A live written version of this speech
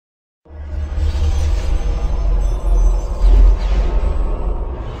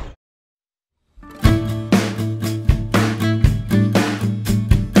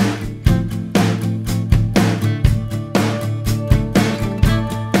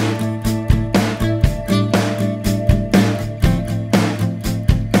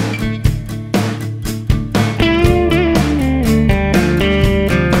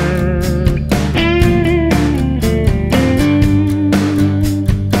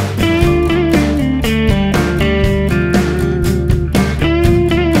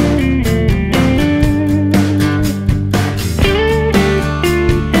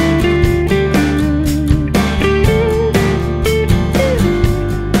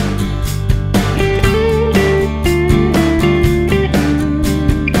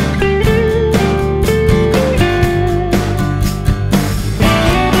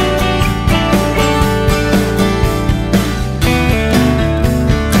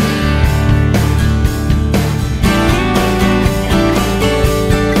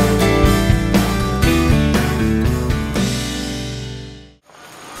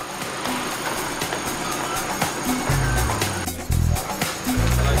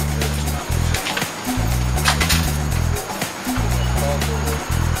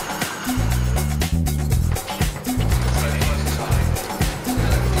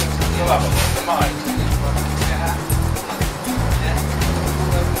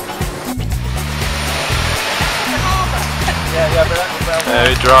There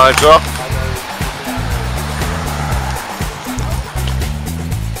he drives off.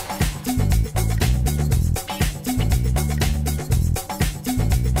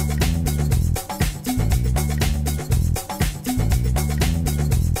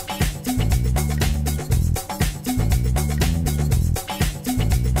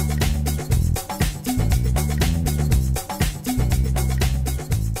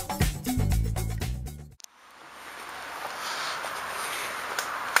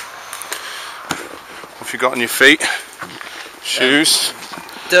 What have you got on your feet? Shoes?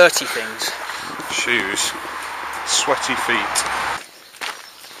 Dirty things. Shoes. Sweaty feet.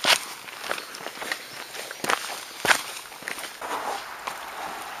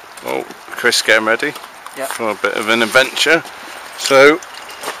 Oh, Chris getting ready for a bit of an adventure. So,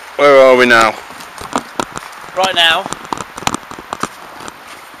 where are we now? Right now,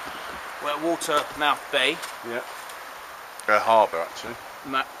 we're at Watermouth Bay. Yeah. Harbour actually.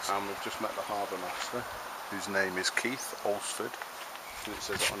 Max. And we've just met the harbour master, whose name is Keith Alsford, and it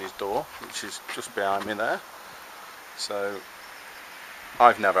says it on his door, which is just behind me there. So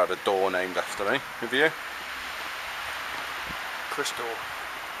I've never had a door named after me, have you? Crystal.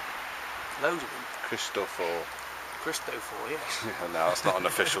 Loads of them. Christopher, yes. no, that's not an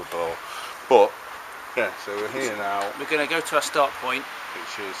official door. But yeah, so we're here now. We're going to go to our start point,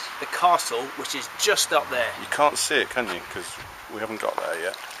 Which is, the castle, which is just up there. you can't see it, can you? Because we haven't got there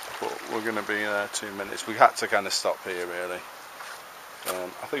yet. But we're going to be there 2 minutes. We had to kind of stop here, really.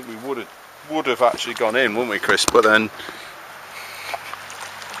 I think we would have actually gone in, wouldn't we, Chris? But then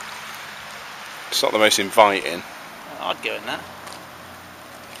it's not the most inviting. I'd go in that.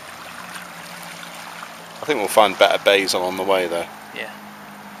 I think we'll find better bays along the way, though. Yeah.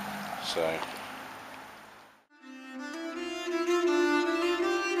 So.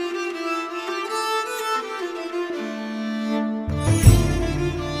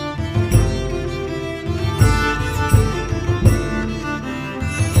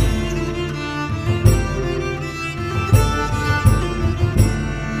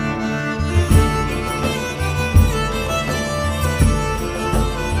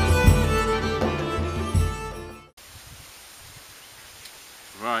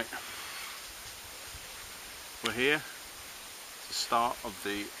 Right, we're here, the start of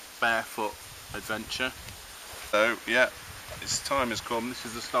the Barefoot adventure. So yeah, its time has come. This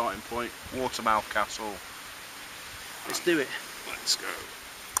is the starting point, Watermouth Castle. Let's do it. Let's go.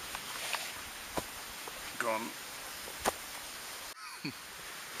 Go on.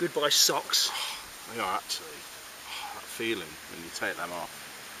 Goodbye socks. They are actually, that feeling when you take them off.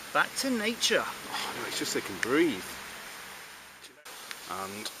 Back to nature. It's just they can breathe.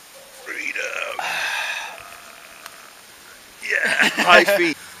 And freedom. Yeah, high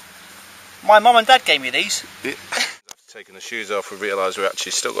feet. My mum and dad gave me these. After taking the shoes off, we realised we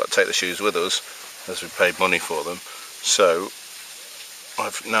actually still got to take the shoes with us, as we paid money for them. So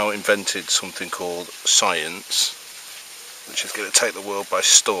I've now invented something called science, which is going to take the world by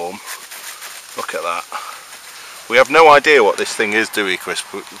storm. Look at that. We have no idea what this thing is, do we, Chris?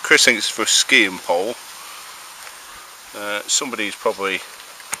 Chris thinks it's for a skiing pole. Somebody's probably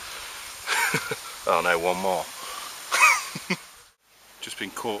oh no, one more. Just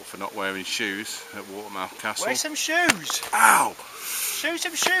been caught for not wearing shoes at Watermouth Castle. Wear some shoes. Ow! Show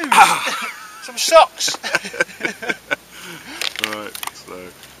some shoes. Some socks. Right, so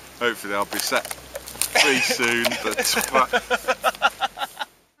hopefully I'll be set free soon. But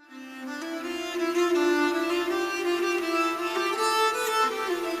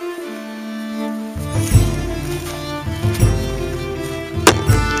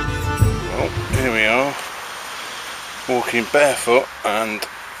here we are, walking barefoot, and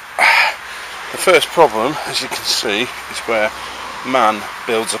the first problem, as you can see, is where man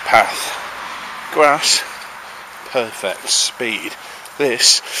builds a path. Grass, perfect speed.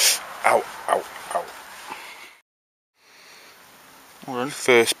 This, ow, ow, ow. Well,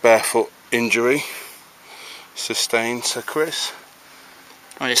 first barefoot injury sustained, Sir Chris.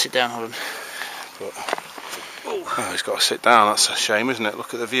 I need to sit down, hold on. But, oh, he's got to sit down, that's a shame, isn't it?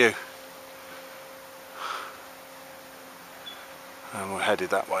 Look at the view. And we're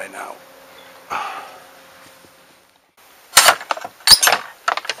headed that way now.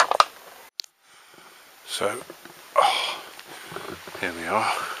 So, here we are,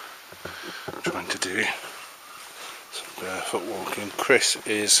 trying to do some barefoot walking. Chris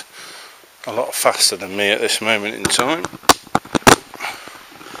is a lot faster than me at this moment in time,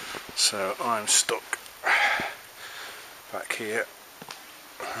 so I'm stuck back here.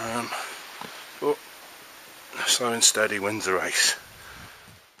 But slow and steady wins the race.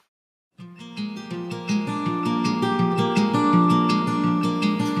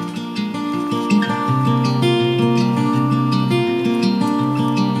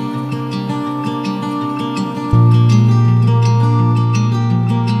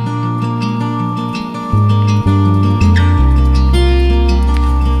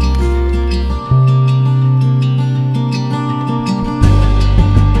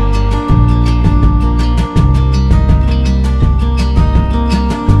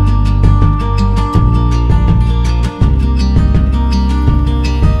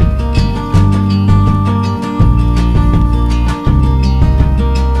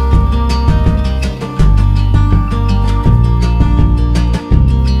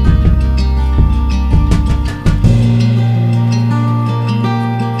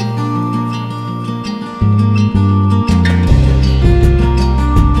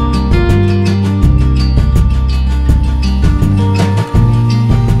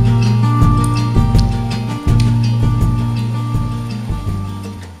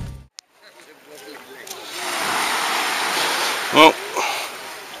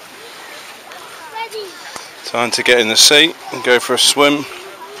 Time to get in the sea and go for a swim.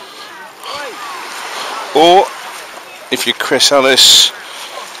 Or, if you're Chris Ellis,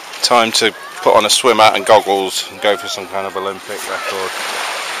 time to put on a swim hat and goggles and go for some kind of Olympic record.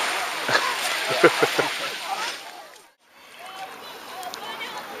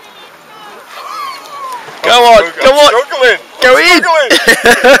 Go on, come on! Struggling. Go in!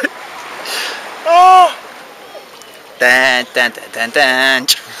 Oh. Dun dun dun dun dun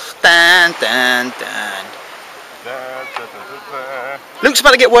dun dun dun. Luke's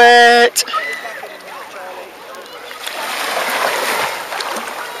about to get wet.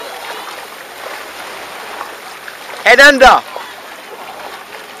 Head under.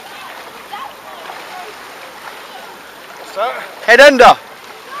 What's that? Head under.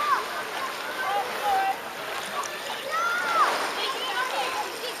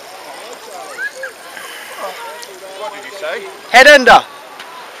 What did you say? Head under.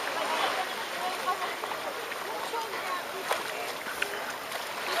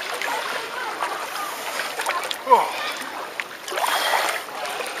 Oh.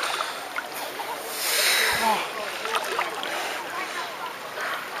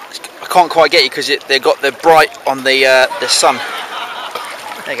 I can't quite get you because they've got the bright on the sun.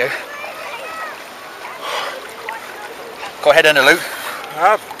 There you go. Got head under, Luke.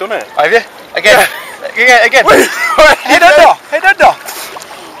 I've done it. Have you? Again. Yeah. Again. Wait, Head under. Head under.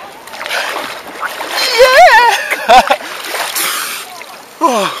 Yeah.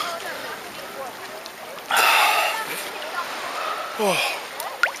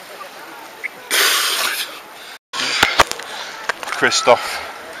 Christoph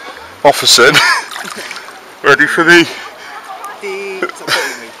Offerson, ready for the...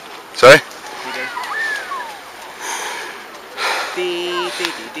 Sorry?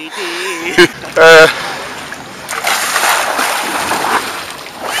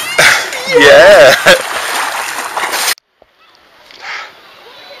 Yeah!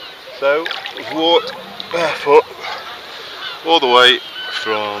 So, we've walked barefoot all the way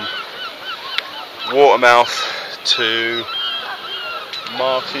from Watermouth to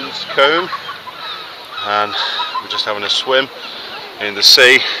Martin's Cone, and we're just having a swim in the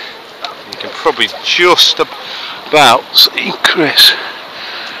sea. You can probably just about see Chris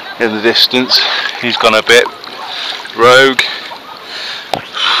in the distance. He's gone a bit rogue.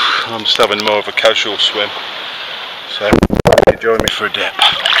 I'm just having more of a casual swim, so join me for a dip.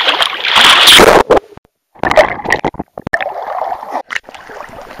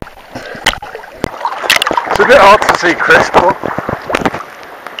 It's a bit hard to see Chris, but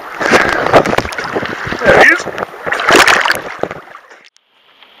there he is.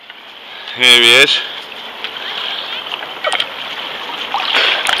 Here he is.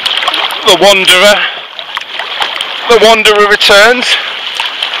 The Wanderer. The Wanderer returns.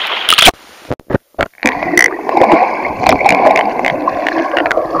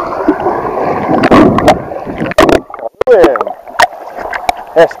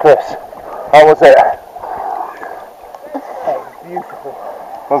 Yes, Chris. How was it? It was beautiful.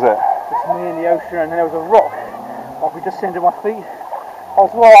 Was it? Just me in the ocean, and there was a rock like we just seen under my feet. I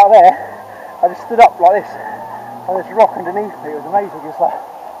was right out there. I just stood up like this, and this rock underneath me. It was amazing. It was like,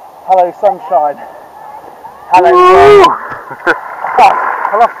 hello sunshine, hello rain.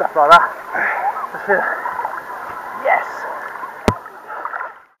 I love stuff like that. Just feel, yes.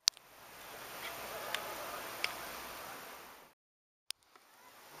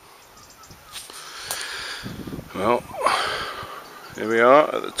 Well, here we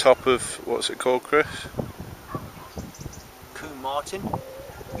are at the top of, what's it called, Chris? Coon Martin.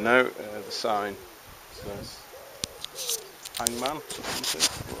 No, the sign says Hangman. I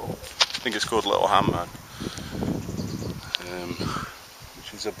think it's called Little Hangman,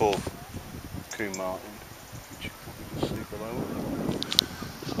 which is above Coon Martin, which you can see below.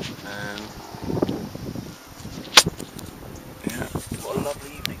 Yeah. What a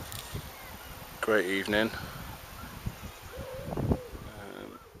lovely evening. Great evening.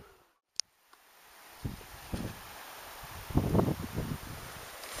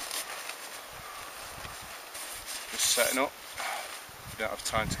 Just setting up. We don't have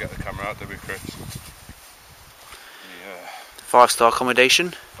time to get the camera out, do we, Chris? Yeah. 5-star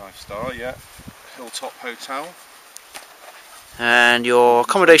accommodation. 5-star, yeah. Hilltop Hotel. And your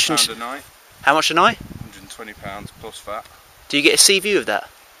accommodation's £120 a night. how much a night? £120 plus VAT. Do you get a sea view of that?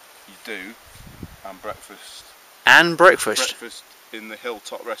 You do, and breakfast. And breakfast? Breakfast in the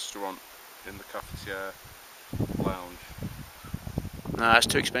Hilltop restaurant in the cafetiere lounge. No, that's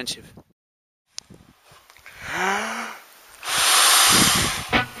too expensive.